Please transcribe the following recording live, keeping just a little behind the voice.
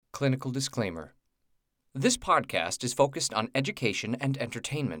clinical disclaimer. This podcast is focused on education and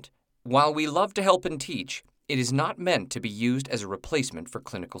entertainment. While we love to help and teach, it is not meant to be used as a replacement for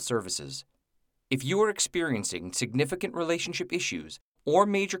clinical services. If you are experiencing significant relationship issues or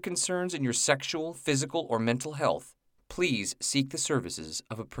major concerns in your sexual, physical, or mental health, please seek the services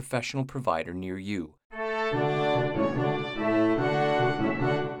of a professional provider near you.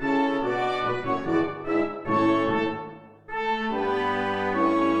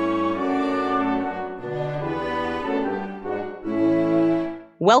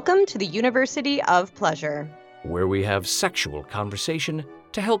 Welcome to the University of Pleasure, where we have sexual conversation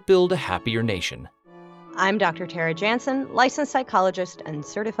to help build a happier nation. I'm Dr. Tara Jansen, licensed psychologist and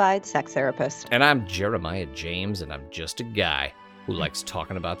certified sex therapist. And I'm Jeremiah James, and I'm just a guy who likes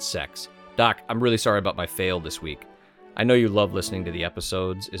talking about sex. Doc, I'm really sorry about my fail this week. I know you love listening to the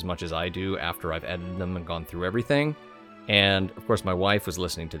episodes as much as I do after I've edited them and gone through everything. And, of course, my wife was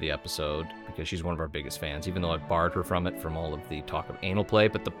listening to the episode because she's one of our biggest fans, even though I barred her from it from all of the talk of anal play.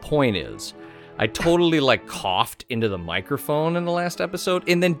 But the point is, I totally, coughed into the microphone in the last episode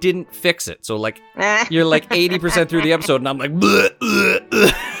and then didn't fix it. So, you're 80% through the episode, and I'm like, bleh, bleh,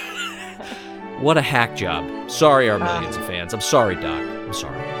 bleh. What a hack job. Sorry, our millions of fans. I'm sorry, Doc. I'm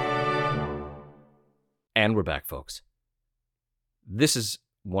sorry. And we're back, folks. This is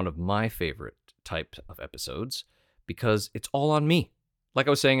one of my favorite types of episodes, because it's all on me. Like I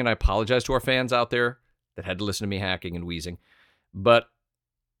was saying, and I apologize to our fans out there that had to listen to me hacking and wheezing, but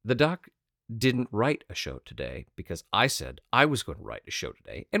the doc didn't write a show today because I said I was going to write a show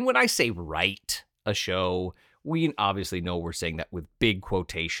today. And when I say write a show, we obviously know we're saying that with big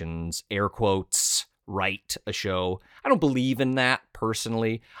quotations, air quotes, write a show. I don't believe in that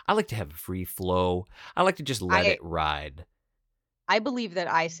personally. I like to have a free flow. I like to just let it ride. I believe that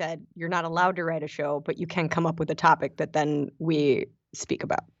I said you're not allowed to write a show, but you can come up with a topic that then we speak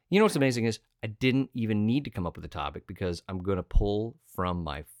about. You know what's amazing is I didn't even need to come up with a topic because I'm going to pull from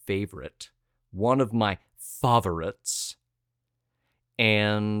my favorite, one of my favorites,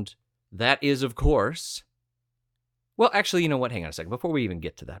 and that is, of course, well, actually, you know what? Hang on a second. Before we even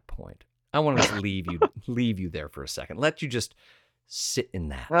get to that point, I want to leave you there for a second. Let you just sit in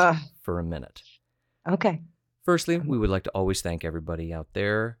that for a minute. Okay. Firstly, we would like to always thank everybody out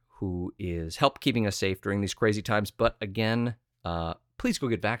there who is help keeping us safe during these crazy times. But again, please go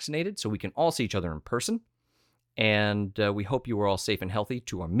get vaccinated so we can all see each other in person. And we hope you are all safe and healthy,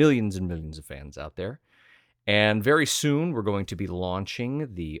 to our millions and millions of fans out there. And very soon, we're going to be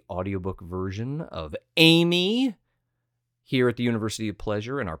launching the audiobook version of Amy here at the University of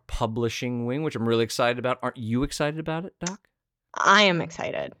Pleasure in our publishing wing, which I'm really excited about. Aren't you excited about it, Doc? I am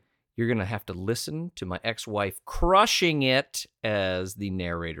excited. You're going to have to listen to my ex-wife crushing it as the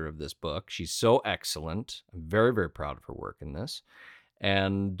narrator of this book. She's so excellent. I'm very, very proud of her work in this.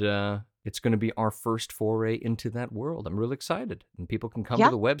 And it's going to be our first foray into that world. I'm really excited. And people can come to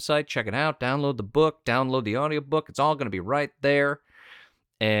the website, check it out, download the book, download the audiobook. It's all going to be right there.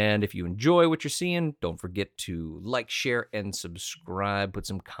 And if you enjoy what you're seeing, don't forget to like, share, and subscribe. Put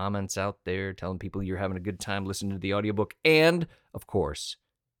some comments out there telling people you're having a good time listening to the audiobook. And, of course,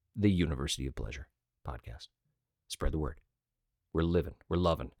 the University of Pleasure podcast. Spread the word. We're living. We're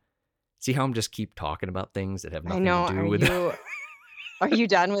loving. See how I'm just keep talking about things that have nothing to do with it? Are you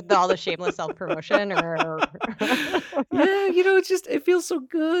done with all the shameless self-promotion? Or Yeah, it feels so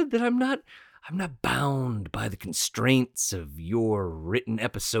good that I'm not bound by the constraints of your written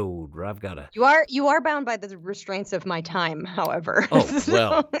episode where I've got to... You are bound by the restraints of my time, however. Oh,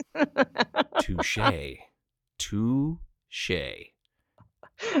 well. Touche.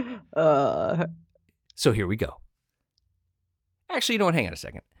 So here we go. Actually, you know what? Hang on a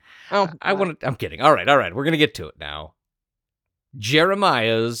second. I'm kidding. All right. We're going to get to it now.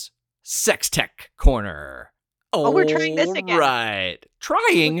 Jeremiah's Sex Tech Corner. We're trying this again. Right.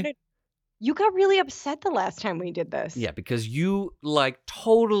 Trying? You got really upset the last time we did this. Yeah, because you,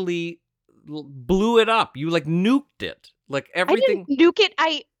 totally blew it up. You, nuked it. Everything. I didn't nuke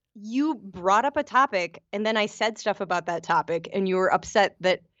it. You brought up a topic, and then I said stuff about that topic, and you were upset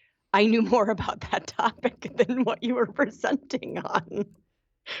that I knew more about that topic than what you were presenting on.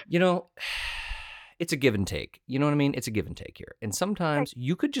 It's a give and take. You know what I mean? It's a give and take here. And sometimes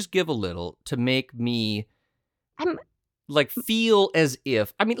you could just give a little to make me feel as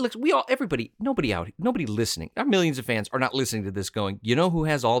if, look, nobody listening, our millions of fans are not listening to this going, you know who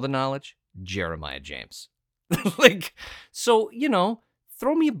has all the knowledge? Jeremiah James. So,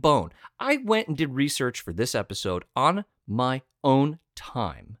 throw me a bone. I went and did research for this episode on my own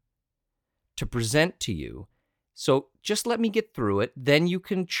time to present to you. So just let me get through it. Then you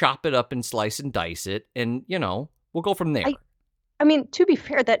can chop it up and slice and dice it. And, we'll go from there. I mean, to be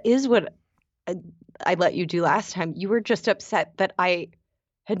fair, that is what I let you do last time. You were just upset that I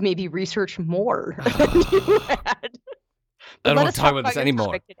had maybe researched more than you had. I don't let want us to talk about your this anymore.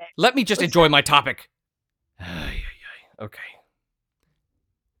 topic today. Let me just enjoy my topic. Okay.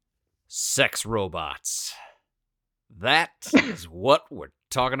 Sex robots. That is what we're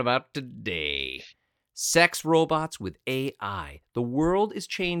talking about today. Sex robots with AI. The world is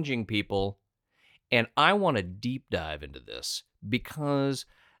changing, people. And I want to deep dive into this because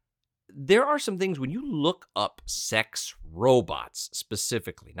there are some things when you look up sex robots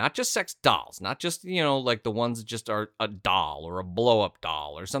specifically, not just sex dolls, not just, like the ones that just are a doll or a blow up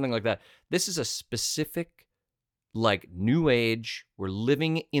doll or something like that. This is a specific, like, new age. We're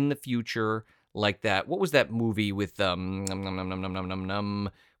living in the future like that. What was that movie with,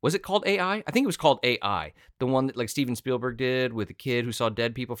 was it called AI? I think it was called AI. The one that, like, Steven Spielberg did with the kid who saw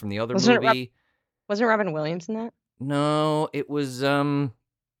dead people from the other movie. Wasn't Robin Williams in that? No, it was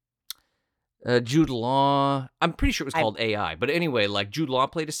Jude Law. I'm pretty sure it was called AI. But anyway, like, Jude Law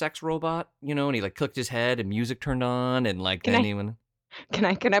played a sex robot, and he, like, clicked his head and music turned on and, like, Can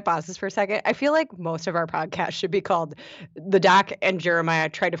I pause this for a second? I feel like most of our podcast should be called The Doc and Jeremiah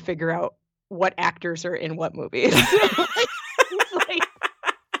Try to Figure Out What Actors Are in What Movies.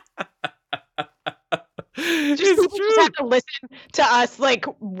 Just have to listen to us, like,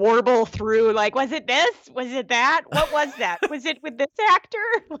 warble through, like, was it this? Was it that? What was that? Was it with this actor?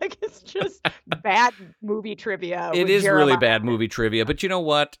 Like, it's just bad movie trivia. It is really bad movie trivia, but you know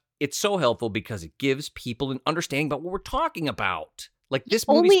what? It's so helpful because it gives people an understanding about what we're talking about. Like this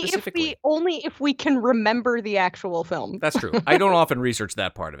movie specifically. Only if we can remember the actual film. That's true. I don't often research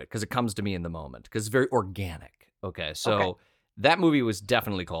that part of it because it comes to me in the moment because it's very organic. Okay, so that movie was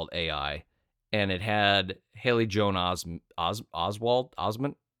definitely called AI. And it had Haley Joel Osment,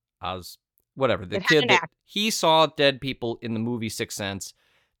 whatever. The kid that he saw dead people in the movie Sixth Sense.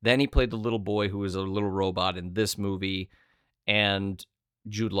 Then he played the little boy who was a little robot in this movie. And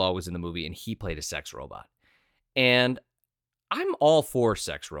Jude Law was in the movie and he played a sex robot. And I'm all for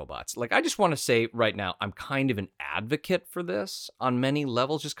sex robots. Like, I just want to say right now, I'm kind of an advocate for this on many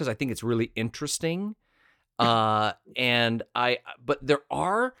levels just because I think it's really interesting. But there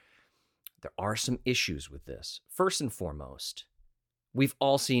are some issues with this. First and foremost, we've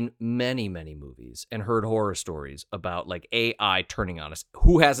all seen many, many movies and heard horror stories about, like, AI turning on us.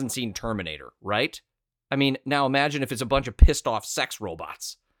 Who hasn't seen Terminator, right? I mean, now imagine if it's a bunch of pissed off sex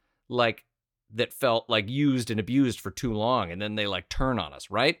robots, like, that felt, like, used and abused for too long, and then they, like, turn on us,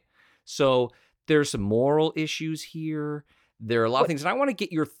 right? So there's some moral issues here. There are a lot of things, and I want to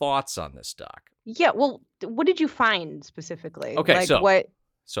get your thoughts on this, Doc. Yeah, well, what did you find specifically? Okay,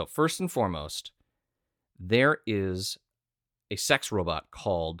 So first and foremost, there is a sex robot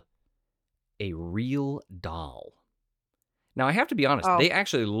called a real doll. Now, I have to be honest, they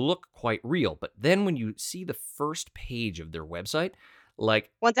actually look quite real, but then when you see the first page of their website,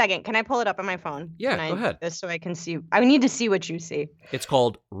 like... 1 second, can I pull it up on my phone? Yeah, go ahead. So I can see. I need to see what you see. It's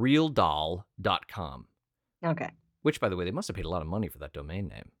called realdoll.com. Okay. Which, by the way, they must have paid a lot of money for that domain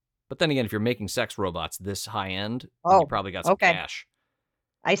name. But then again, if you're making sex robots this high end, you probably got some cash.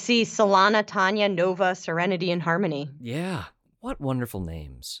 I see Solana, Tanya, Nova, Serenity, and Harmony. Yeah. What wonderful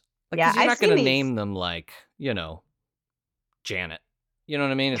names. Like, yeah, you're not going to name them like, Janet. You know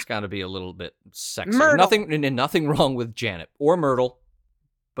what I mean? It's got to be a little bit sexy. Myrtle. Nothing wrong with Janet or Myrtle,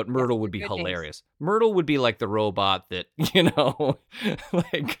 but Myrtle would be hilarious. Names. Myrtle would be like the robot that,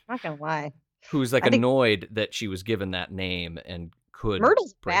 like... Not going to lie. Who's like annoyed that she was given that name and could...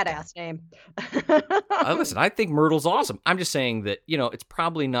 Myrtle's a badass name. Listen, I think Myrtle's awesome. I'm just saying that, it's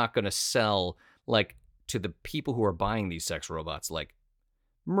probably not going to sell, like, to the people who are buying these sex robots. Like,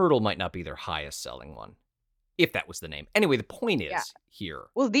 Myrtle might not be their highest selling one, if that was the name. Anyway, the point is here.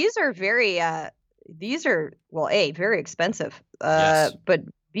 Well, these are very, very expensive. Yes. But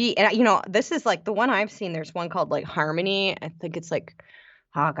B, and, this is like the one I've seen. There's one called, like, Harmony. I think it's like...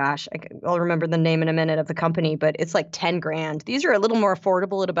 Oh gosh, I'll remember the name in a minute of the company, but it's like $10,000. These are a little more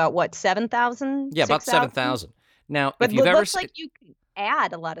affordable at about what, 7,000? Yeah, about 7,000. Now, but if you've it ever looks like you can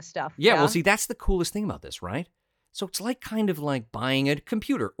add a lot of stuff. Yeah, well, see, that's the coolest thing about this, right? So it's like kind of like buying a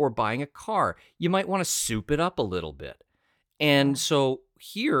computer or buying a car. You might want to soup it up a little bit, and so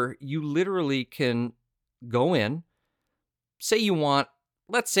here you literally can go in.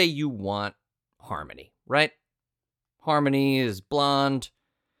 Let's say you want Harmony, right? Harmony is blonde.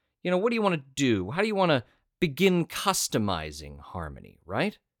 What do you want to do? How do you want to begin customizing Harmony,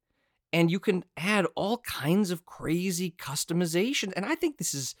 right? And you can add all kinds of crazy customization. And I think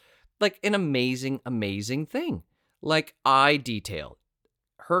this is like an amazing, amazing thing. Like eye detail.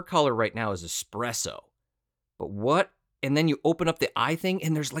 Her color right now is espresso. But what and then you open up the eye thing,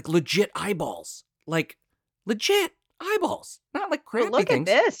 and there's like legit eyeballs. Like legit eyeballs. Not like crappy But look things.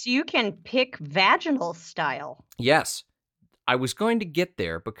 at this. You can pick vaginal style. Yes. I was going to get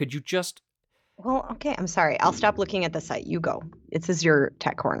there, but could you just... Well, okay, I'm sorry. I'll stop looking at the site. You go. This is your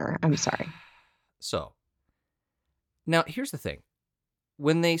tech corner. I'm sorry. So, now here's the thing.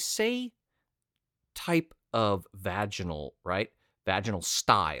 When they say type of vaginal, right? Vaginal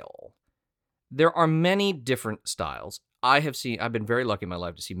style, there are many different styles. I've been very lucky in my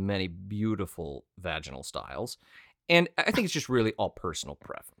life to see many beautiful vaginal styles. And I think it's just really all personal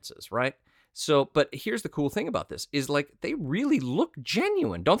preferences, right? So, but here's the cool thing about this is like they really look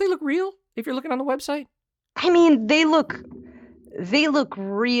genuine. Don't they look real if you're looking on the website? I mean, they look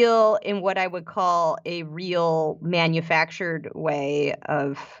real in what I would call a real manufactured way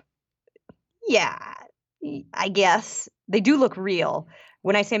of, yeah, I guess. They do look real.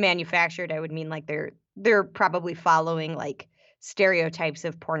 When I say manufactured, I would mean like they're probably following like stereotypes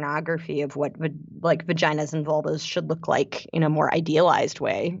of pornography of what like vaginas and vulvas should look like in a more idealized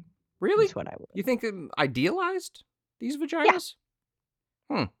way. Really? That's what I would. You think they're idealized, these vaginas?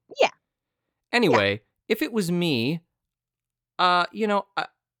 Yeah. Yeah. Anyway, if it was me, I'm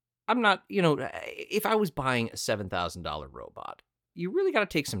not, if I was buying a $7,000 robot, you really got to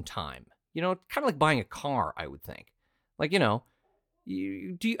take some time. Kind of like buying a car, I would think. Like, the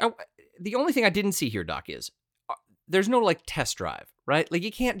only thing I didn't see here, Doc, is there's no like test drive, right? Like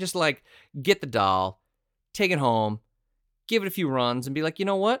you can't just like get the doll, take it home, give it a few runs and be like, you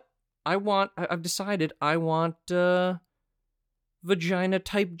know what? I've decided I want vagina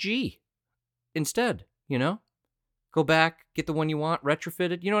type G instead, Go back, get the one you want,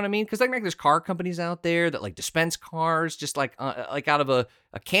 retrofit it. You know what I mean? Because like there's car companies out there that like dispense cars just like out of a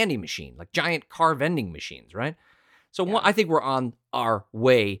candy machine, like giant car vending machines, right? So I think we're on our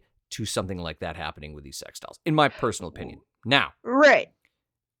way to something like that happening with these sex dolls, in my personal opinion. Now. Right.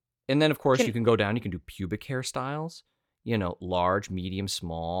 And then, of course, you can go down, you can do pubic hairstyles, large, medium,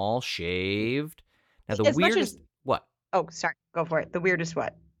 small, shaved. Now, the weirdest... What? Oh, sorry. Go for it. The weirdest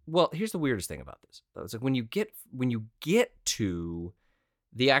what? Well, here's the weirdest thing about this. It's like when you get to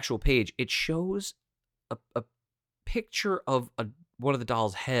the actual page, it shows a picture of one of the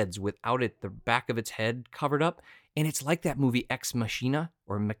doll's heads without the back of its head covered up, and it's like that movie Ex Machina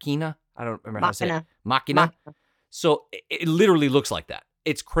or Machina. I don't remember how to say it. Machina. So it literally looks like that.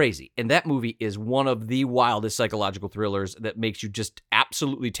 It's crazy. And that movie is one of the wildest psychological thrillers that makes you just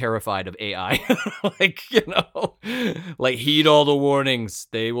absolutely terrified of AI. Like heed all the warnings.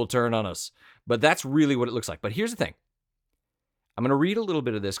 They will turn on us. But that's really what it looks like. But here's the thing. I'm going to read a little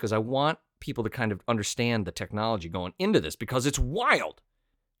bit of this because I want people to kind of understand the technology going into this because it's wild.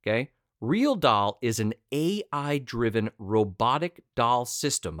 Okay? Real Doll is an AI-driven robotic doll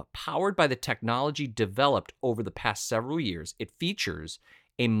system powered by the technology developed over the past several years. It features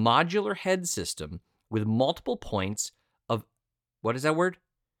a modular head system with multiple points of, what is that word?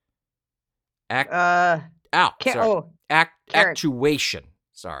 Actuation.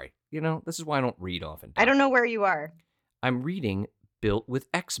 Sorry. This is why I don't read often. I don't know where you are. I'm reading built with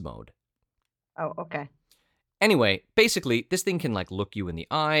X mode. Oh, okay. Anyway, basically, this thing can, like, look you in the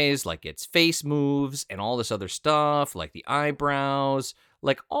eyes, like its face moves and all this other stuff, like the eyebrows,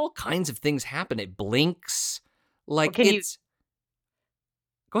 like all kinds of things happen. It blinks. Like,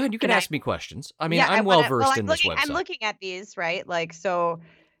 Go ahead, you can ask me questions. I mean, I'm well-versed in this website. I'm looking at these, right? Like, so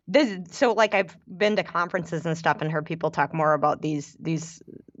like I've been to conferences and stuff and heard people talk more about these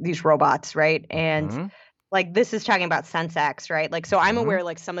robots, right? And like this is talking about SenseX, right? Like, so I'm aware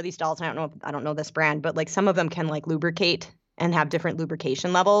like some of these dolls, I don't know this brand, but like some of them can like lubricate and have different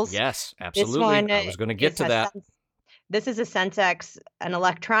lubrication levels. Yes, absolutely. I was going to get to that. This is a SenseX, an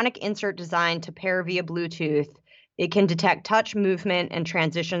electronic insert designed to pair via Bluetooth. It can detect touch, movement, and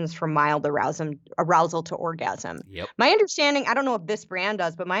transitions from mild arousal to orgasm. Yep. My understanding, I don't know if this brand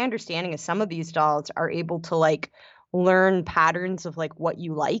does, but my understanding is some of these dolls are able to like learn patterns of like what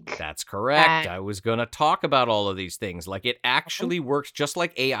you like. That's correct. I was going to talk about all of these things. Like it actually works just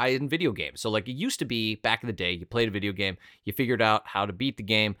like AI in video games. So like it used to be back in the day, you played a video game, you figured out how to beat the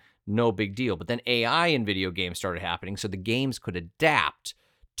game, no big deal. But then AI in video games started happening so the games could adapt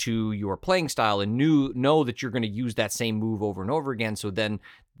to your playing style and know that you're going to use that same move over and over again. So then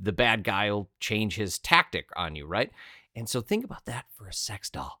the bad guy will change his tactic on you, right? And so think about that for a sex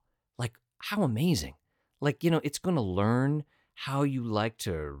doll. Like how amazing. Like, it's going to learn how you like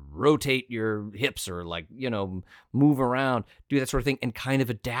to rotate your hips or like, move around, do that sort of thing and kind of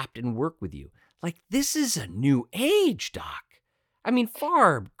adapt and work with you. Like this is a new age, Doc. I mean,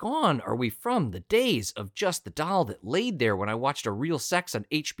 far gone are we from the days of just the doll that laid there when I watched a Real Sex on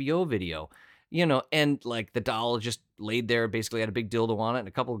HBO video. and like the doll just laid there, basically had a big dildo on it, and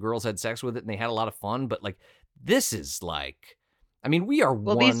a couple of girls had sex with it, and they had a lot of fun. But like, this is like, I mean, we are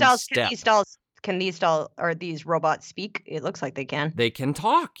Well, one step. Can these dolls or these robots speak? It looks like they can. They can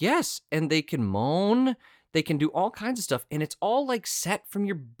talk, yes, and they can moan. They can do all kinds of stuff, and it's all like set from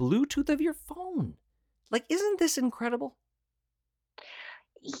your Bluetooth of your phone. Like, isn't this incredible?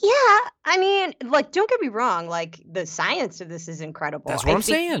 Yeah, I mean, like, don't get me wrong. Like, the science of this is incredible. That's what I'm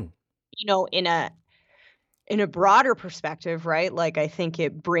think, saying. In a broader perspective, right? Like, I think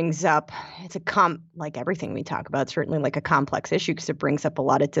it brings up it's like everything we talk about, certainly like a complex issue because it brings up a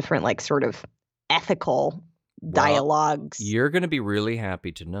lot of different like sort of ethical dialogues. You're going to be really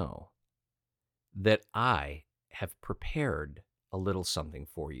happy to know that I have prepared a little something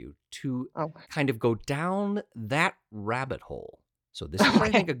for you to kind of go down that rabbit hole. So this is, I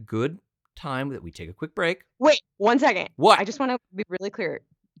think, a good time that we take a quick break. Wait, 1 second. What? I just want to be really clear.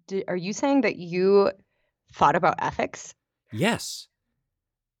 Are you saying that you thought about ethics? Yes.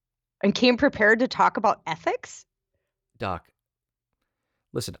 And came prepared to talk about ethics? Doc,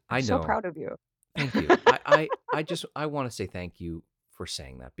 listen, I know. I'm so proud of you. Thank you. I want to say thank you for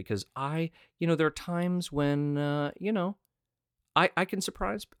saying that because there are times when, I can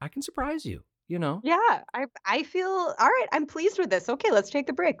surprise you, Yeah, I feel, all right, I'm pleased with this. Okay, let's take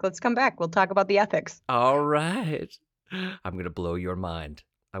the break. Let's come back. We'll talk about the ethics. All right. I'm going to blow your mind.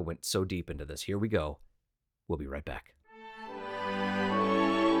 I went so deep into this. Here we go. We'll be right back.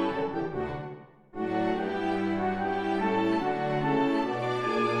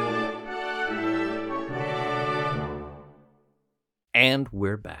 And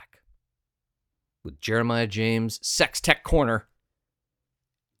we're back with Jeremiah James' Sex Tech Corner.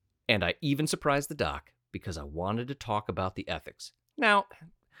 And I even surprised the doc because I wanted to talk about the ethics. Now,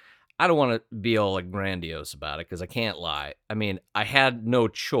 I don't want to be all like grandiose about it because I can't lie. I mean, I had no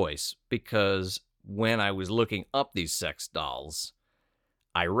choice because when I was looking up these sex dolls,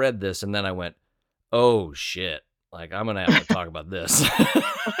 I read this and then I went, oh shit, like I'm going to have to talk about this.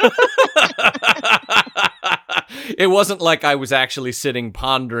 It wasn't like I was actually sitting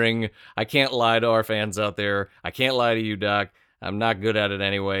pondering. I can't lie to our fans out there. I can't lie to you, Doc. I'm not good at it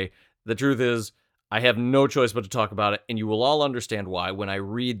anyway. The truth is, I have no choice but to talk about it, and you will all understand why when I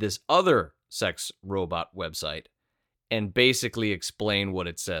read this other sex robot website and basically explain what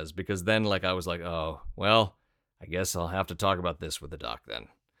it says, because then I was like, oh, well, I guess I'll have to talk about this with the doc then.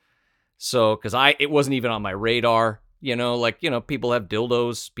 So, because it wasn't even on my radar, people have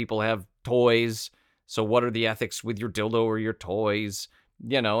dildos, people have toys, so what are the ethics with your dildo or your toys?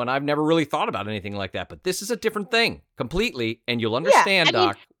 And I've never really thought about anything like that, but this is a different thing completely, and you'll understand,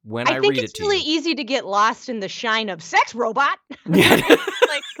 Doc, when I read it to you. I think it's really easy to get lost in the shine of sex robot.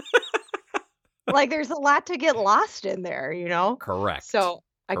 like there's a lot to get lost in there, Correct. So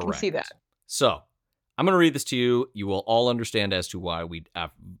I can see that. So I'm going to read this to you. You will all understand as to why we,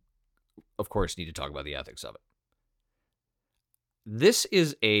 of course, need to talk about the ethics of it. This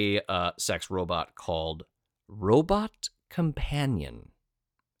is a sex robot called Robot Companion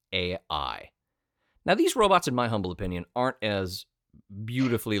AI. Now, these robots, in my humble opinion, aren't as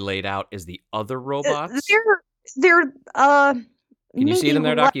beautifully laid out as the other robots. They're Can you see them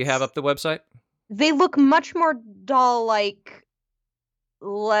there, Doc? You have up the website? They look much more doll-like,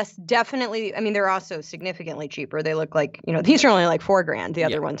 less definitely. I mean, they're also significantly cheaper. They look like, these are only like $4,000. The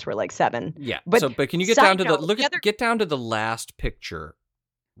other ones were like $7,000. Yeah. But can you get down to get down to the last picture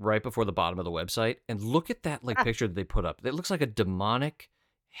right before the bottom of the website and look at that picture that they put up. It looks like a demonic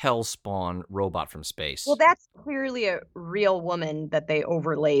hellspawn robot from space. Well, that's clearly a real woman that they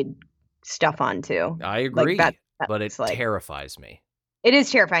overlaid stuff onto. I agree, but it terrifies me. It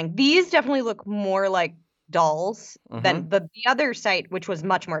is terrifying. These definitely look more like dolls than the other site, which was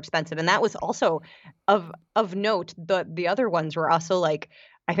much more expensive, and that was also of note. The other ones were also like,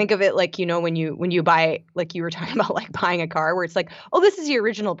 I think of it like, when you buy, like you were talking about, like buying a car where it's like, oh, this is the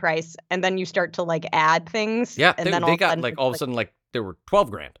original price, and then you start to like add things. Yeah, and then they got like all of a sudden like there were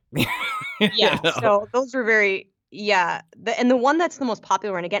 $12,000. Yeah, so those were very. Yeah, and the one that's the most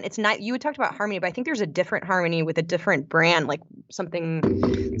popular one, again, it's not, you had talked about Harmony, but I think there's a different Harmony with a different brand, like something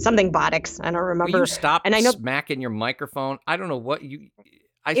Botics. I don't remember. Will you stop smacking your microphone? I don't know what you.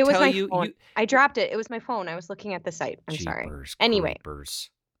 It was my phone. I dropped it. It was my phone. I was looking at the site. I'm sorry. Anyway,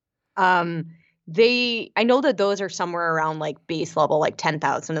 I know that those are somewhere around like base level, like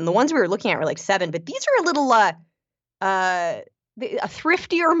 10,000, and the ones we were looking at were like 7. But these are a little a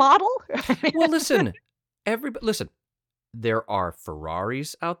thriftier model. Well, listen. Listen, there are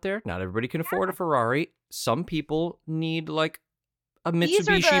Ferraris out there. Not everybody can afford a Ferrari. Some people need like a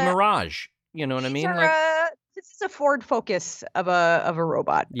Mitsubishi Mirage. You know what I mean? this is a Ford Focus of a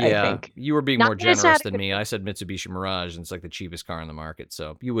robot, I Yeah, think. you were being Not more that it's not generous a than good me. I said Mitsubishi Mirage, and it's like the cheapest car on the market.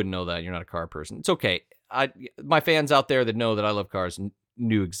 So you wouldn't know that. You're not a car person. It's okay. My fans out there that know that I love cars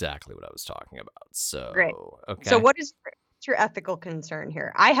knew exactly what I was talking about. great. So, okay. So what's your ethical concern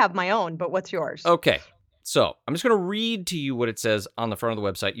here? I have my own, but what's yours? Okay. So I'm just going to read to you what it says on the front of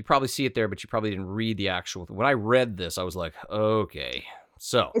the website. You probably see it there, but you probably didn't read the actual. When I read this, I was like, okay.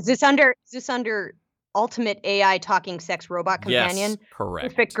 So Is this under ultimate AI talking sex robot companion? yes, correct.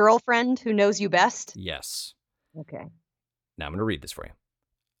 Perfect girlfriend who knows you best? Yes. Okay. Now I'm going to read this for you.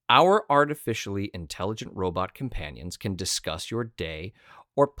 Our artificially intelligent robot companions can discuss your day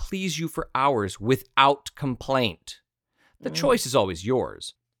or please you for hours without complaint. The choice is always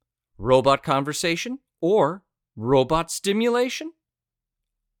yours. Robot conversation or robot stimulation?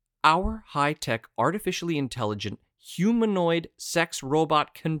 Our high-tech, artificially intelligent, humanoid sex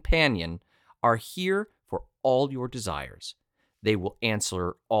robot companion are here for all your desires. They will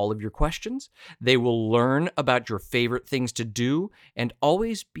answer all of your questions. They will learn about your favorite things to do and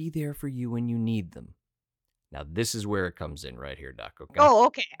always be there for you when you need them. Now, this is where it comes in right here, Doc. Okay? Oh,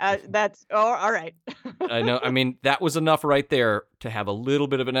 okay. All right. I know. I mean, that was enough right there to have a little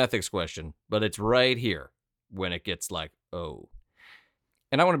bit of an ethics question, but it's right here when it gets like, oh.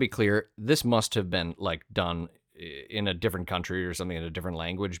 And I want to be clear, this must have been like done in a different country or something in a different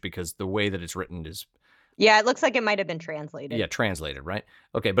language because the way that it's written is... Yeah, it looks like it might have been translated. Yeah, translated, right?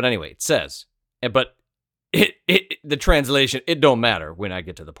 Okay, but anyway, it says, but the translation, it don't matter when I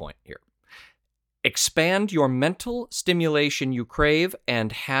get to the point here. Expand your mental stimulation you crave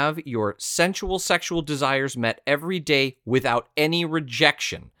and have your sensual sexual desires met every day without any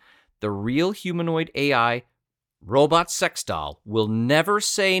rejection. The real humanoid AI robot sex doll will never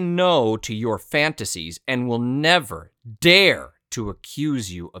say no to your fantasies and will never dare to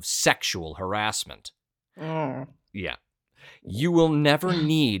accuse you of sexual harassment. Yeah. You will never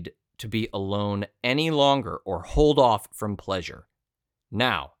need to be alone any longer or hold off from pleasure.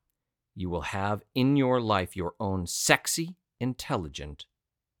 Now, you will have in your life your own sexy, intelligent,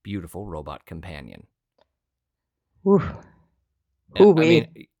 beautiful robot companion. Ooh. I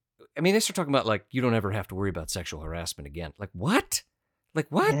mean, they start talking about like you don't ever have to worry about sexual harassment again. Like what? Like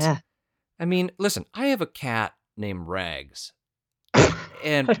what? Yeah. I mean, listen, I have a cat named Rags,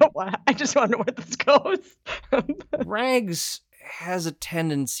 and I just want to know where this goes. Rags has a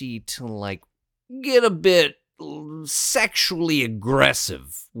tendency to like get a bit sexually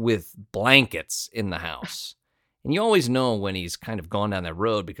aggressive with blankets in the house. And you always know when he's kind of gone down that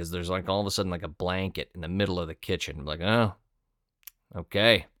road because there's like all of a sudden like a blanket in the middle of the kitchen. Like, oh,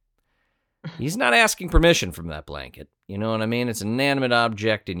 okay. He's not asking permission from that blanket. You know what I mean? It's an inanimate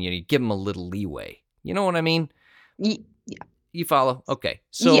object and you give him a little leeway. You know what I mean? Yeah. You follow? Okay.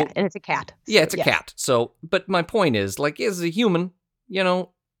 So yeah, and it's a cat. Yeah, it's a cat. So, but my point is, like, as a human, you know,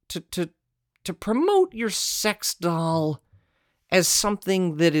 to promote your sex doll as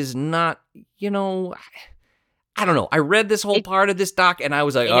something that is not, you know, I don't know. I read this whole part of this doc, and I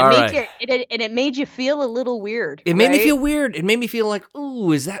was like, all right. It made you feel a little weird. It made me feel weird. It made me feel like,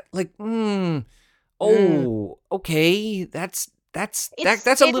 ooh, is that like, okay, that's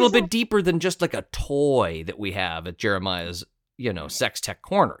a little bit deeper than just like a toy that we have at Jeremiah's, you know, sex tech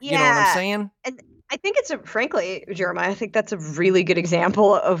corner. Yeah. You know what I'm saying? And I think frankly, Jeremiah, I think that's a really good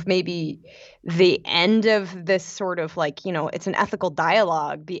example of maybe the end of this sort of like, you know, it's an ethical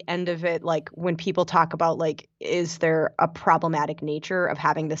dialogue, the end of it, like when people talk about like, is there a problematic nature of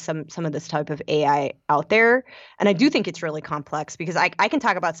having some of this type of AI out there? And I do think it's really complex because I can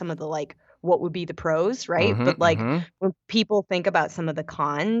talk about some of the like, what would be the pros, right? But like when people think about some of the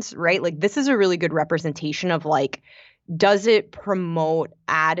cons, right? Like this is a really good representation of like, does it promote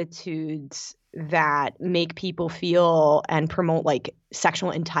attitudes that make people feel and promote like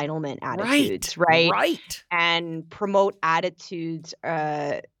sexual entitlement attitudes, right? Right. And promote attitudes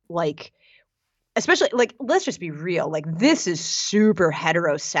like, especially like, let's just be real, like this is super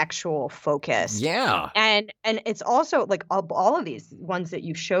heterosexual focused. Yeah. And it's also like all of these ones that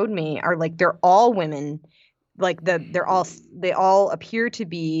you showed me are like, they're all women. Like they all appear to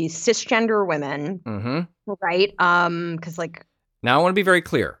be cisgender women, right? Because like now I want to be very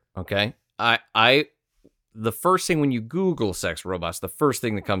clear, okay? The first thing when you Google sex robots, the first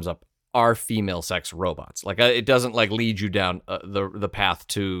thing that comes up are female sex robots. Like it doesn't like lead you down the path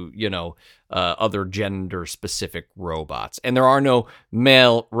to, you know, other gender specific robots, and there are no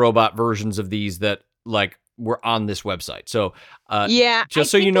male robot versions of these that like were on this website. So yeah, just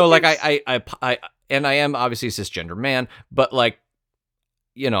so you know, like I and I am obviously a cisgender man, but like,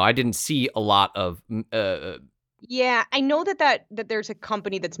 you know, I didn't see a lot of Yeah, I know that there's a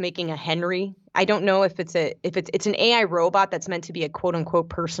company that's making a Henry. I don't know if it's an AI robot that's meant to be a quote unquote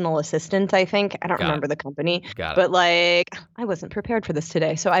personal assistant, I think. I don't Got remember the company, it. Got but like I wasn't prepared for this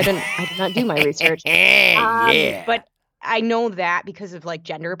today, so I did not do my research. it. Yeah. But I know that because of like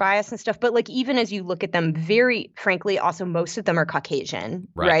gender bias and stuff, but like even as you look at them, very frankly, also most of them are Caucasian,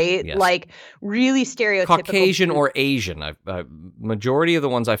 Right. right? Yes. Like really stereotypical Caucasian blue- or Asian. Majority of the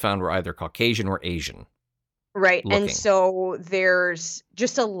ones I found were either Caucasian or Asian Right. And looking. so there's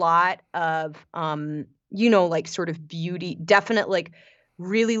just a lot of like sort of beauty, definite like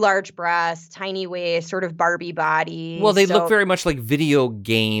really large breasts, tiny waist, sort of Barbie body. Well, they look So very much like video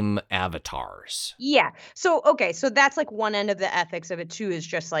game avatars. yeah. So okay, so that's like one end of the ethics of it too, is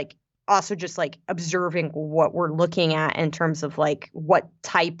just like also just like observing what we're looking at in terms of like what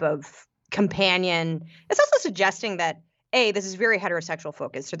type of companion. It's also suggesting that this is very heterosexual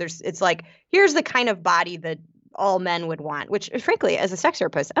focused. So it's like here's the kind of body that all men would want, which frankly, as a sex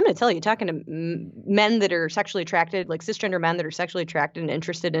therapist, I'm going to tell you, talking to men that are sexually attracted, like cisgender men that are sexually attracted and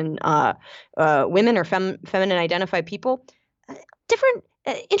interested in women or feminine identified people, different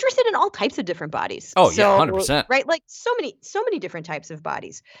interested in all types of different bodies. Oh, yeah, 100%. Right, like so many different types of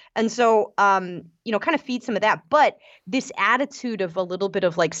bodies. And so kind of feed some of that, but this attitude of a little bit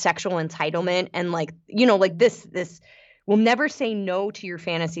of like sexual entitlement and like like this will never say no to your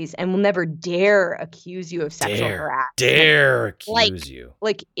fantasies and will never dare accuse you of sexual harassment. Dare accuse you.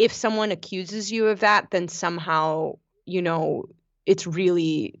 Like if someone accuses you of that, then somehow it's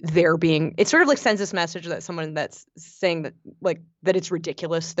really it sort of like sends this message that someone that's saying that like that it's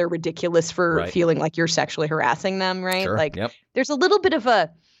ridiculous. They're ridiculous for feeling like you're sexually harassing them, right? Sure. Like Yep. There's a little bit of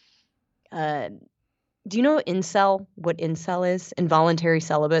a do you know incel? What incel is? Involuntary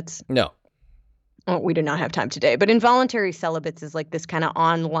celibates? No. Oh, we do not have time today, but involuntary celibates is like this kind of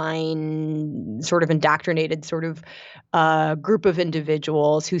online sort of indoctrinated sort of group of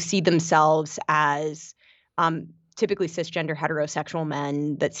individuals who see themselves as typically cisgender heterosexual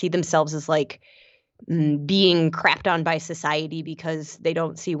men that see themselves as like being crapped on by society because they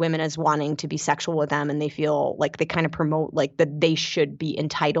don't see women as wanting to be sexual with them, and they feel like they kind of promote like that they should be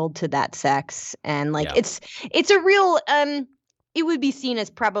entitled to that sex, and like it's a real it would be seen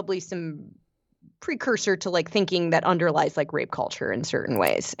as probably some precursor to like thinking that underlies like rape culture in certain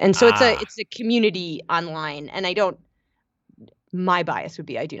ways. And so it's a community online, and my bias would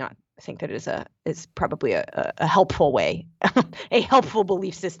be I do not think that it's probably a helpful way, a helpful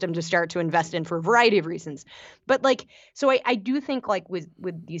belief system to start to invest in for a variety of reasons. But like, so I do think like with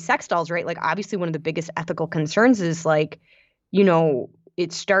these sex dolls, right? Like obviously one of the biggest ethical concerns is like,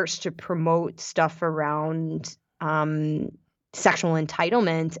 it starts to promote stuff around sexual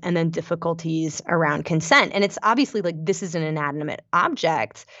entitlement and then difficulties around consent. And it's obviously like this is an inanimate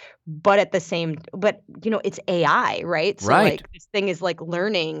object, but it's AI, right? So like this thing is like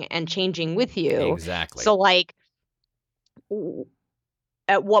learning and changing with you. Exactly. So like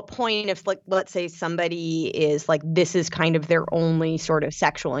at what point, if like let's say somebody is like this is kind of their only sort of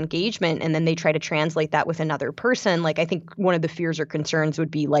sexual engagement, and then they try to translate that with another person, like I think one of the fears or concerns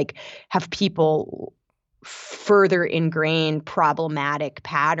would be like have people further ingrained problematic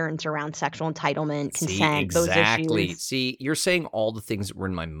patterns around sexual entitlement, consent, exactly. those issues. See, you're saying all the things that were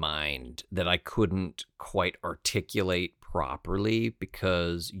in my mind that I couldn't quite articulate properly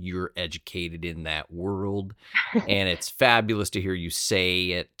because you're educated in that world. And it's fabulous to hear you say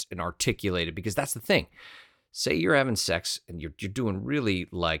it and articulate it, because that's the thing. Say you're having sex and you're doing really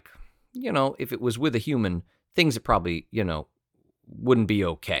like, if it was with a human, things that probably, wouldn't be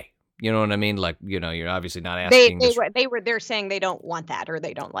okay. You know what I mean? Like, you're obviously not asking. They're saying they don't want that or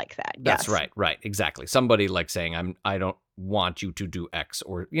they don't like that. That's right. Exactly. Somebody like saying, I don't want you to do X,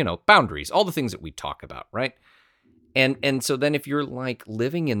 or, boundaries, all the things that we talk about. Right. And so then if you're like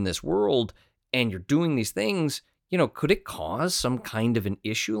living in this world and you're doing these things, could it cause some kind of an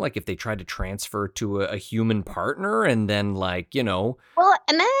issue? Like if they tried to transfer to a human partner and then like, Well,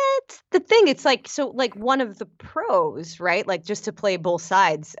 and that's the thing. It's like, so like one of the pros, right? Like just to play both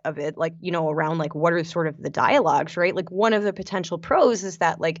sides of it, like, around like what are sort of the dialogues, right? Like one of the potential pros is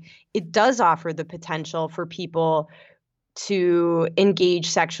that like it does offer the potential for people to engage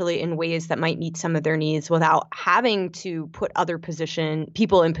sexually in ways that might meet some of their needs without having to put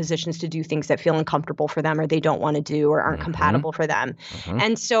people in positions to do things that feel uncomfortable for them or they don't want to do or aren't compatible for them.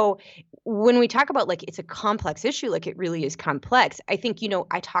 And so when we talk about like it's a complex issue, like it really is complex. I think,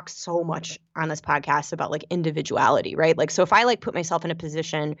 I talk so much on this podcast about like individuality, right? Like, so if I like put myself in a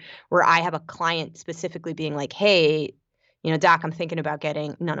position where I have a client specifically being like, hey, Doc, I'm thinking about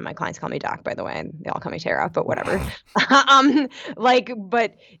getting, none of my clients call me Doc, by the way. They all call me Tara, but whatever.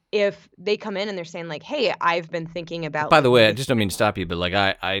 But if they come in and they're saying like, hey, I've been thinking about. By like, the way, I just don't mean to stop you, but like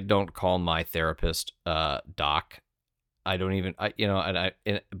I don't call my therapist Doc. I don't even,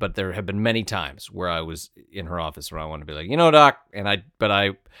 but there have been many times where I was in her office where I want to be like, Doc, but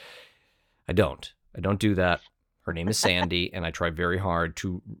I don't do that. Her name is Sandy, and I try very hard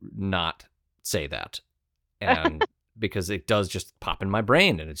to not say that, and because it does just pop in my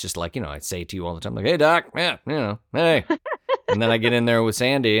brain, and it's just like, I say to you all the time, like, hey, Doc, yeah, hey, and then I get in there with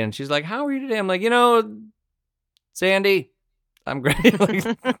Sandy, and she's like, how are you today? I'm like, Sandy, I'm great.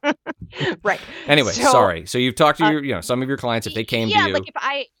 Right. Anyway, sorry. So you've talked to your, some of your clients, if they came to you. Like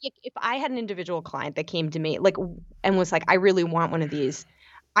if I had an individual client that came to me like and was like, I really want one of these,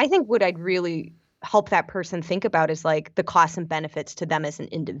 I think what I'd really help that person think about is like the costs and benefits to them as an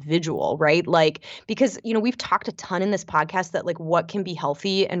individual, right? Like, because, we've talked a ton in this podcast that like what can be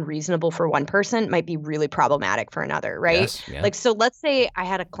healthy and reasonable for one person might be really problematic for another, right? Yes, yeah. Like, so let's say I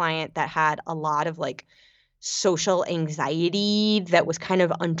had a client that had a lot of like social anxiety that was kind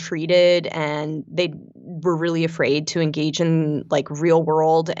of untreated, and they were really afraid to engage in like real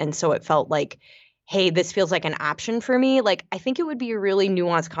world. And so it felt like, hey, this feels like an option for me. Like, I think it would be a really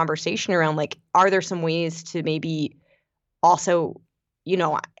nuanced conversation around like, are there some ways to maybe also,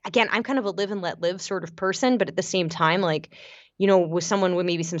 again, I'm kind of a live and let live sort of person, but at the same time, like, with someone with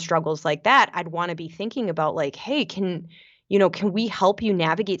maybe some struggles like that, I'd want to be thinking about like, hey, can we help you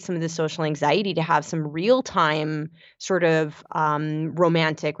navigate some of the social anxiety to have some real time sort of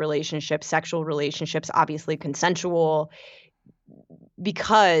romantic relationships, sexual relationships, obviously consensual,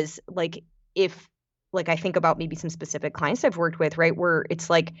 because like if like I think about maybe some specific clients I've worked with, right, where it's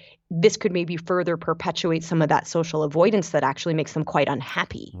like this could maybe further perpetuate some of that social avoidance that actually makes them quite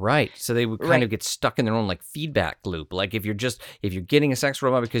unhappy. Right. So they would kind of get stuck in their own like feedback loop. Like if you're getting a sex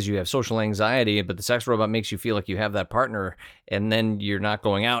robot because you have social anxiety, but the sex robot makes you feel like you have that partner, and then you're not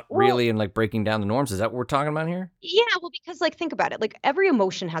going out really and like breaking down the norms. Is that what we're talking about here? Yeah, well, because like think about it. Like every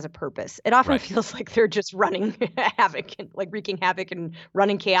emotion has a purpose. It often feels like they're just running havoc and like wreaking havoc and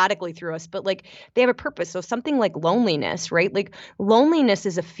running chaotically through us, but like they have a purpose. So something like loneliness, right? Like loneliness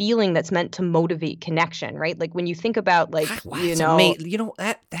is a feeling that's meant to motivate connection, right? Like when you think about like,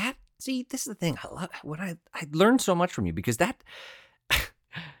 that see, this is the thing. I love what I learned so much from you, because that I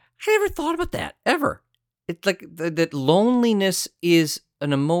never thought about that ever. It's like that loneliness is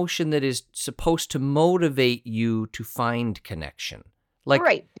an emotion that is supposed to motivate you to find connection.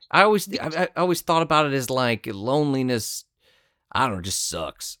 Like I always thought about it as like loneliness, I don't know, just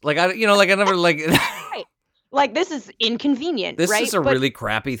sucks. Like I never like right. Like this is inconvenient. This is a really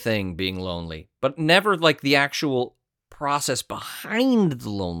crappy thing, being lonely, but never like the actual process behind the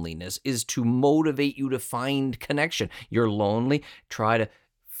loneliness is to motivate you to find connection. You're lonely, try to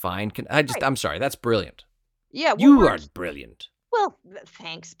find. I'm sorry, that's brilliant. Yeah, you are brilliant. Well,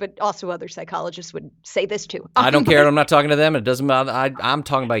 thanks, but also other psychologists would say this too. I don't care. I'm not talking to them. It doesn't matter. I'm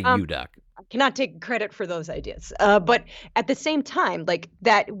talking about you, Doc. I cannot take credit for those ideas. But at the same time, like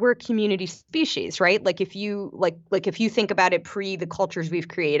that we're a community species, right? Like if you if you think about it pre the cultures we've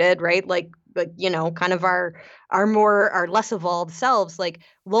created, right? Like kind of our less evolved selves, like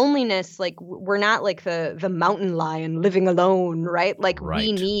loneliness, like we're not like the mountain lion living alone, right? Like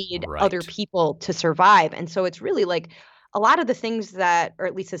we need other people to survive. And so it's really like a lot of the things that, or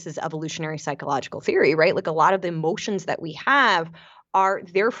at least this is evolutionary psychological theory, right? Like a lot of the emotions that we have are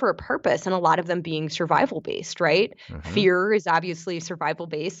there for a purpose, and a lot of them being survival based, right? Mm-hmm. Fear is obviously survival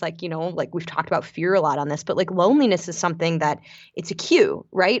based, like we've talked about fear a lot on this, but like loneliness is something that it's a cue,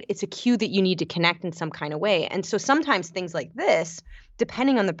 right? It's a cue that you need to connect in some kind of way. And so sometimes things like this,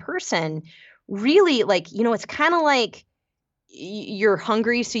 depending on the person, really like, it's kind of like you're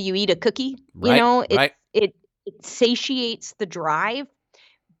hungry, so you eat a cookie, it satiates the drive,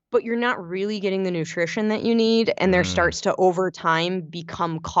 but you're not really getting the nutrition that you need. And there starts to, over time,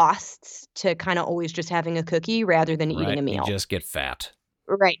 become costs to kind of always just having a cookie rather than eating a meal. You just get fat.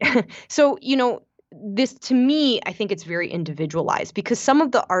 Right. So, this, to me, I think it's very individualized, because some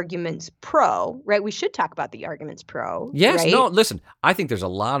of the arguments pro, right? We should talk about the arguments pro. Yes. Right? No, listen, I think there's a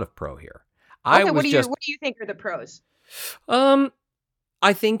lot of pro here. Okay, what do you think are the pros?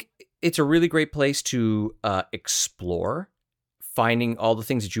 I think it's a really great place to explore, finding all the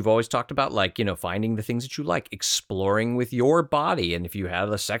things that you've always talked about, like, finding the things that you like, exploring with your body. And if you had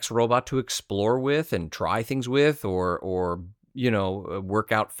a sex robot to explore with and try things with, or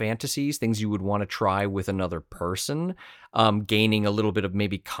work out fantasies, things you would want to try with another person, gaining a little bit of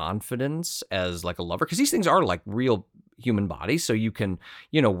maybe confidence as like a lover, because these things are like real human bodies. So you can,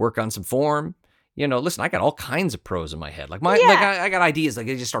 work on some form, listen, I got all kinds of pros in my head. Like Yeah. I got ideas. Like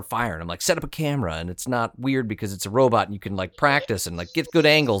I just start firing. I'm like, set up a camera, and it's not weird because it's a robot, and you can like practice and like get good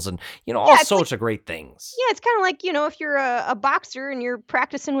angles, and all Yeah, it's like sorts of great things. yeah, it's kind of like, if you're a boxer and you're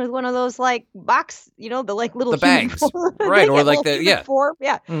practicing with one of those like the like little The human bags, form, right? Or like little the human yeah. form.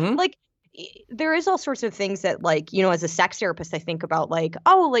 Yeah. Mm-hmm. Like there is all sorts of things that like, as a sex therapist, I think about like,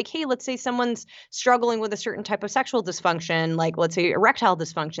 oh, like, hey, let's say someone's struggling with a certain type of sexual dysfunction, like let's say erectile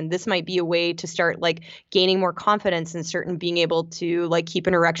dysfunction. This might be a way to start like gaining more confidence in being able to like keep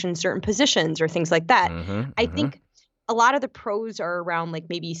an erection in certain positions or things like that. Mm-hmm. I Mm-hmm. think a lot of the pros are around like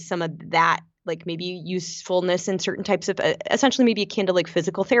maybe some of that, like maybe usefulness in certain types of essentially maybe akin to like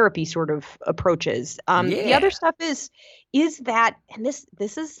physical therapy sort of approaches. The other Yeah. stuff is that, and this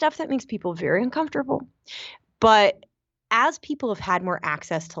is stuff that makes people very uncomfortable, but as people have had more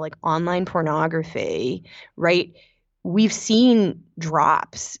access to like online pornography, right, we've seen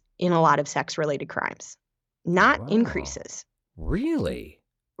drops in a lot of sex related crimes, not Wow. increases. Really?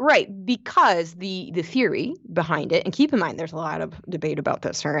 Right, because the theory behind it, and keep in mind, there's a lot of debate about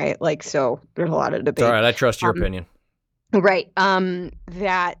this. All right, like so, there's a lot of It's all debate. right. I trust your Um, opinion. right,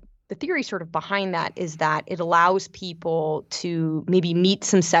 that the theory sort of behind that is that it allows people to maybe meet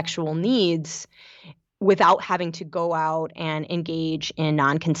some sexual needs without having to go out and engage in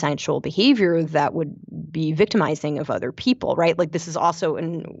non-consensual behavior that would be victimizing of other people, right? Like this is also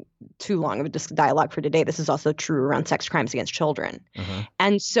in too long of a dialogue for today. This is also true around sex crimes against children. Mm-hmm.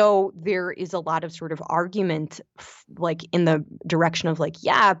 And so there is a lot of sort of argument like in the direction of like,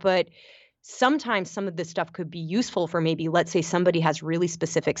 yeah, but sometimes some of this stuff could be useful for maybe, let's say somebody has really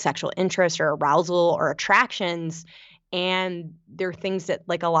specific sexual interests or arousal or attractions, and they're things that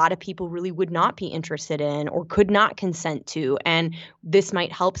like a lot of people really would not be interested in or could not consent to. And this might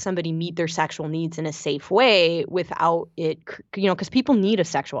help somebody meet their sexual needs in a safe way without it, because people need a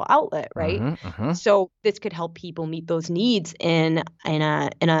sexual outlet, right? Mm-hmm. Mm-hmm. So this could help people meet those needs in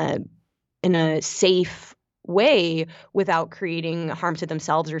a safe way without creating harm to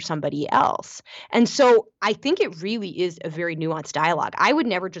themselves or somebody else. And so I think it really is a very nuanced dialogue. I would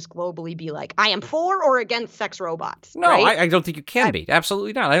never just globally be like, I am for or against sex robots, No, right? I don't think you can be.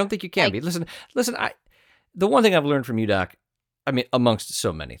 Absolutely not. I don't think you can Like, be. Listen. The one thing I've learned from you, Doc, I mean, amongst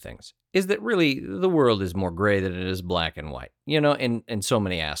so many things, is that really the world is more gray than it is black and white. In so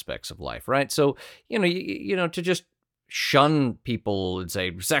many aspects of life, right? So, to just shun people and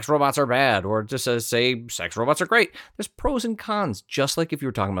say sex robots are bad, or just say sex robots are great. There's pros and cons, just like if you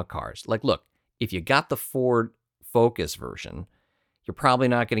were talking about cars. Like, look, if you got the Ford Focus version, you're probably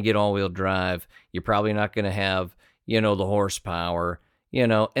not going to get all-wheel drive. You're probably not going to have, the horsepower,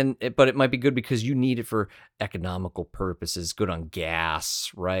 but it might be good because you need it for economical purposes, good on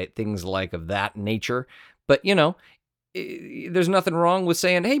gas, right? Things like of that nature. But, there's nothing wrong with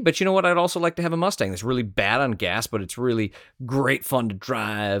saying, hey, but you know what? I'd also like to have a Mustang that's really bad on gas, but it's really great fun to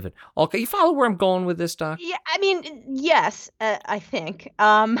drive. And okay, you follow where I'm going with this, Doc? yeah, I mean, yes, I think.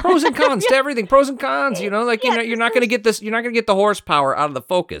 Pros and cons to everything. Pros and cons. Like Yeah, you're not going to get this. You're not going to get the horsepower out of the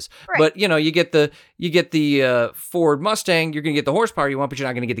Focus, right. but you get the Ford Mustang. You're going to get the horsepower you want, but you're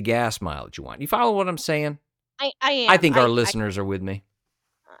not going to get the gas mileage you want. You follow what I'm saying? I am. I think our listeners are with me.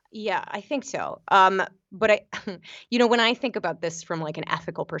 Yeah, I think so. But I, when I think about this from like an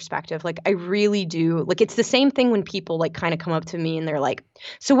ethical perspective, like I really do, like it's the same thing when people like kind of come up to me and they're like,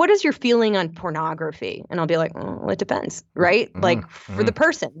 so what is your feeling on pornography? And I'll be like, well, it depends, right? Mm-hmm. Like for the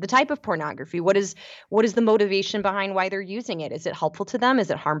person, the type of pornography, what is the motivation behind why they're using it? Is it helpful to them? Is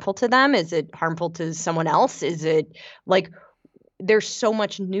it harmful to them? Is it harmful to someone else? Is it like, there's so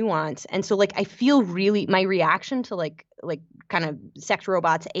much nuance. And so like I feel really my reaction to like kind of sex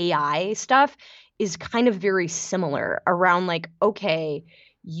robots AI stuff is kind of very similar around like, okay,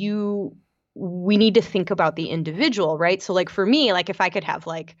 we need to think about the individual, right? So like for me, like if I could have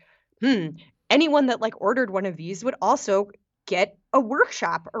like anyone that like ordered one of these would also get a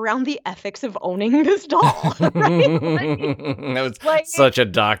workshop around the ethics of owning this doll. Right? That was like, such a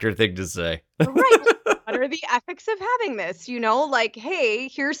doctor thing to say. Right. What are the ethics of having this? Like, hey,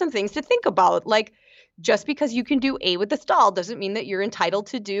 here's some things to think about. Like, just because you can do A with this doll doesn't mean that you're entitled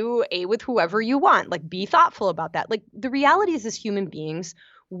to do A with whoever you want. Like, be thoughtful about that. Like, the reality is, as human beings,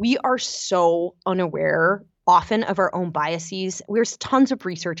 we are so unaware often of our own biases. There's tons of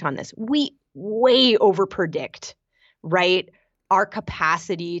research on this. We way overpredict, right? our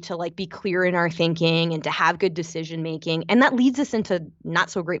capacity to like be clear in our thinking and to have good decision making. And that leads us into not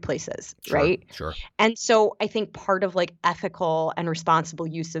so great places, right? Sure. And so I think part of like ethical and responsible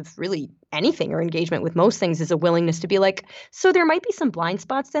use of really anything or engagement with most things is a willingness to be like, so there might be some blind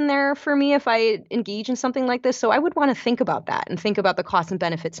spots in there for me if I engage in something like this. So I would want to think about that and think about the costs and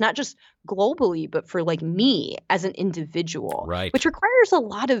benefits, not just globally, but for like me as an individual, Right. which requires a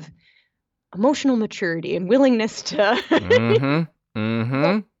lot of emotional maturity and willingness to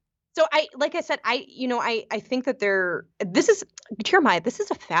So like I said, I think that Jeremiah, this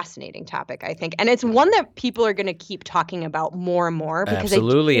is a fascinating topic, I think. And it's one that people are going to keep talking about more and more because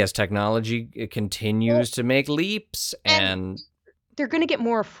absolutely, as technology continues to make leaps and they're going to get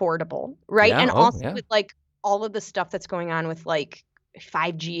more affordable, right? Yeah, and also with like all of the stuff that's going on with like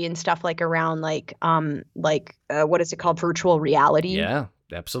 5G and stuff like around like what is it called? Virtual reality. Yeah,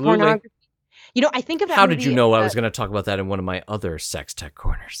 absolutely. I think of that How movie, did you know I was going to talk about that in one of my other sex tech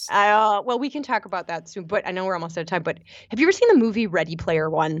corners? Well, we can talk about that soon, but I know we're almost out of time. But have you ever seen the movie Ready Player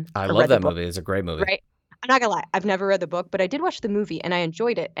One? I love that movie. It's a great movie. Right? I'm not gonna lie, I've never read the book, but I did watch the movie and I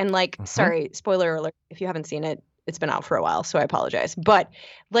enjoyed it. And like, sorry, spoiler alert, if you haven't seen it, it's been out for a while, so I apologize. But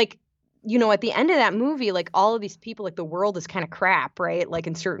like, at the end of that movie, like all of these people, like the world is kind of crap, right? Like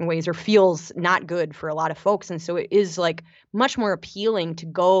in certain ways, or feels not good for a lot of folks. And so it is like much more appealing to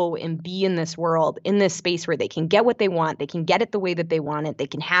go and be in this world, in this space where they can get what they want. They can get it the way that they want it. They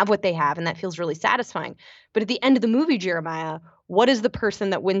can have what they have. And that feels really satisfying. But at the end of the movie, Jeremiah, what does the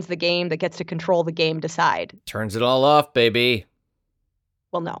person that wins the game, that gets to control the game, decide? Turns it all off, baby.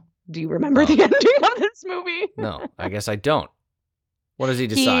 Well, no. Do you remember the ending of this movie? No, I guess I don't. What does he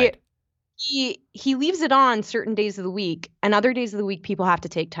decide? He leaves it on certain days of the week, and other days of the week people have to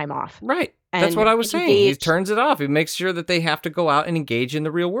take time off. Right. That's what I was saying. He turns it off. He makes sure that they have to go out and engage in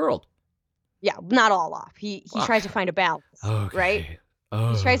the real world. Yeah, not all off. He tries to find a balance, right?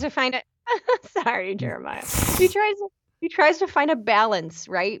 He tries to find a sorry, Jeremiah. He tries to find a balance,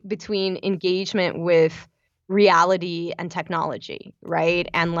 right, between engagement with reality and technology, right?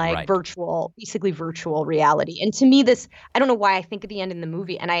 And like basically virtual reality. And to me, I don't know why I think at the end in the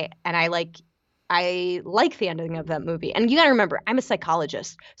movie, and I like the ending of that movie. And you got to remember, I'm a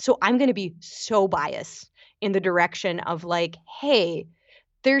psychologist, so I'm going to be so biased in the direction of like, hey,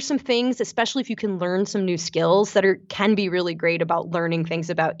 there's some things, especially if you can learn some new skills that can be really great about learning things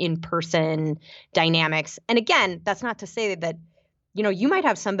about in-person dynamics. And again, that's not to say that, you might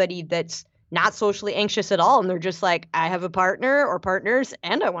have somebody that's not socially anxious at all, and they're just like, I have a partner or partners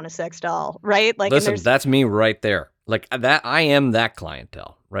and I want a sex doll, right? Like, listen, that's me right there. Like that, I am that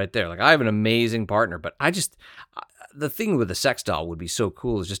clientele right there. Like I have an amazing partner, but the thing with a sex doll would be so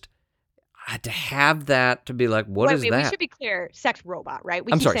cool is just to have that, to be like, what is that? We should be clear, sex robot, right?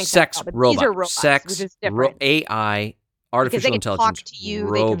 I'm sorry, sex robot. These are robots, sex which is different. AI. Artificial intelligence talk to you,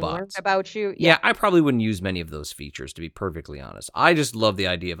 robots. They can learn about you. Yeah, I probably wouldn't use many of those features, to be perfectly honest. I just love the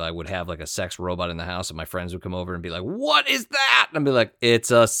idea of I would have like a sex robot in the house and my friends would come over and be like, what is that? And I'd be like, it's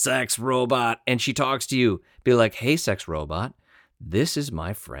a sex robot. And she talks to you. Be like, hey, sex robot, this is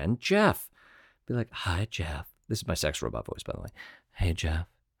my friend Jeff. Be like, hi, Jeff. This is my sex robot voice, by the way. Hey, Jeff,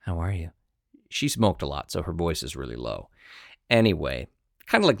 how are you? She smoked a lot, so her voice is really low. Anyway,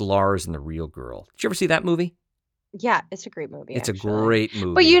 kind of like Lars and the Real Girl. Did you ever see that movie? Yeah, it's a great movie. It's a great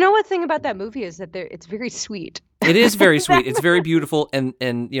movie. But you know what thing about that movie is that it's very sweet. It is very sweet. It's very beautiful. And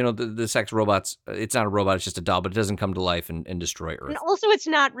the sex robots, it's not a robot, it's just a doll, but it doesn't come to life and destroy Earth. And also it's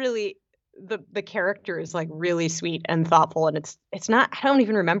not really, the character is like really sweet and thoughtful. And it's not, I don't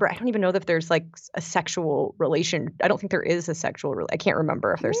even remember. I don't even know if there's like a sexual relation. I don't think there is a sexual, I can't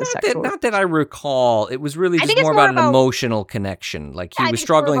remember if there's a sexual. Not that I recall. It was really just more about an emotional connection. Like he was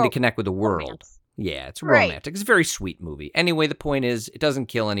struggling to connect with the world. Romance. Yeah, it's romantic. Right. It's a very sweet movie. Anyway, the point is, it doesn't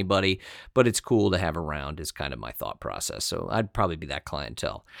kill anybody, but it's cool to have around is kind of my thought process. So I'd probably be that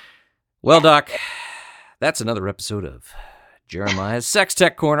clientele. Well, Doc, that's another episode of Jeremiah's Sex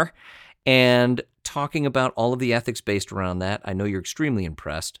Tech Corner. And talking about all of the ethics based around that, I know you're extremely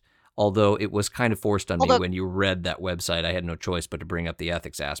impressed, although it was kind of forced on me when you read that website. I had no choice but to bring up the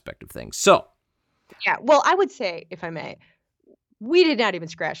ethics aspect of things. So, yeah, well, I would say, if I may, we did not even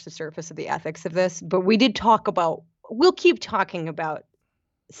scratch the surface of the ethics of this, but we did we'll keep talking about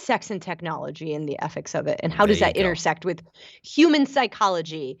sex and technology and the ethics of it. And how does that intersect with human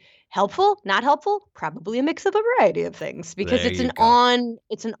psychology? Helpful? Not helpful? Probably a mix of a variety of things, because it's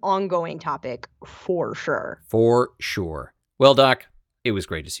an ongoing topic for sure. For sure. Well, Doc, it was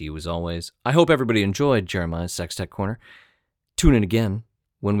great to see you as always. I hope everybody enjoyed Jeremiah's Sex Tech Corner. Tune in again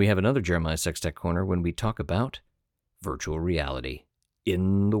when we have another Jeremiah's Sex Tech Corner when we talk about virtual reality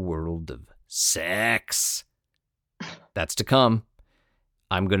in the world of sex. That's to come.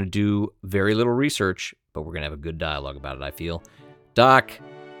 I'm going to do very little research, but we're going to have a good dialogue about it, I feel. Doc,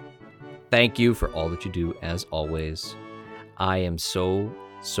 thank you for all that you do, as always. I am so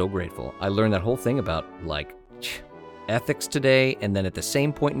grateful. I learned that whole thing about, like, ethics today, and then at the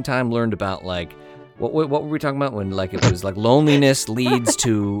same point in time learned about, like, what were we talking about when, like, it was like loneliness leads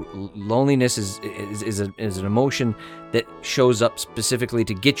to loneliness is an emotion that shows up specifically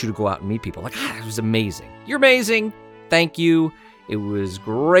to get you to go out and meet people. Like, it was amazing. You're amazing. Thank you. It was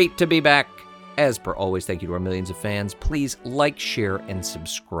great to be back. As per always, thank you to our millions of fans. Please like, share, and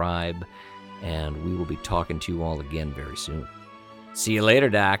subscribe, and we will be talking to you all again very soon. See you later,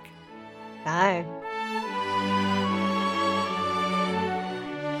 Doc. Bye.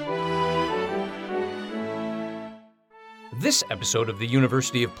 This episode of the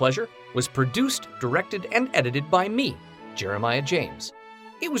University of Pleasure was produced, directed, and edited by me, Jeremiah James.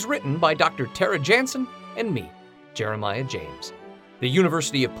 It was written by Dr. Tara Jansen and me, Jeremiah James. The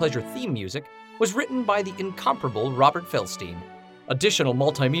University of Pleasure theme music was written by the incomparable Robert Felstein. Additional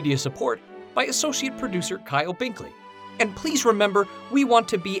multimedia support by associate producer Kyle Binkley. And please remember, we want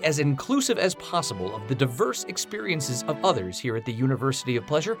to be as inclusive as possible of the diverse experiences of others here at the University of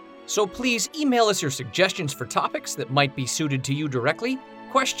Pleasure. So please email us your suggestions for topics that might be suited to you directly,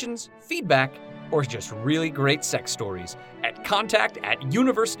 questions, feedback, or just really great sex stories at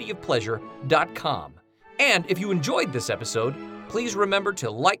contact@universityofpleasure.com. And if you enjoyed this episode, please remember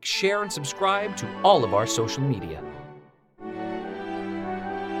to like, share, and subscribe to all of our social media.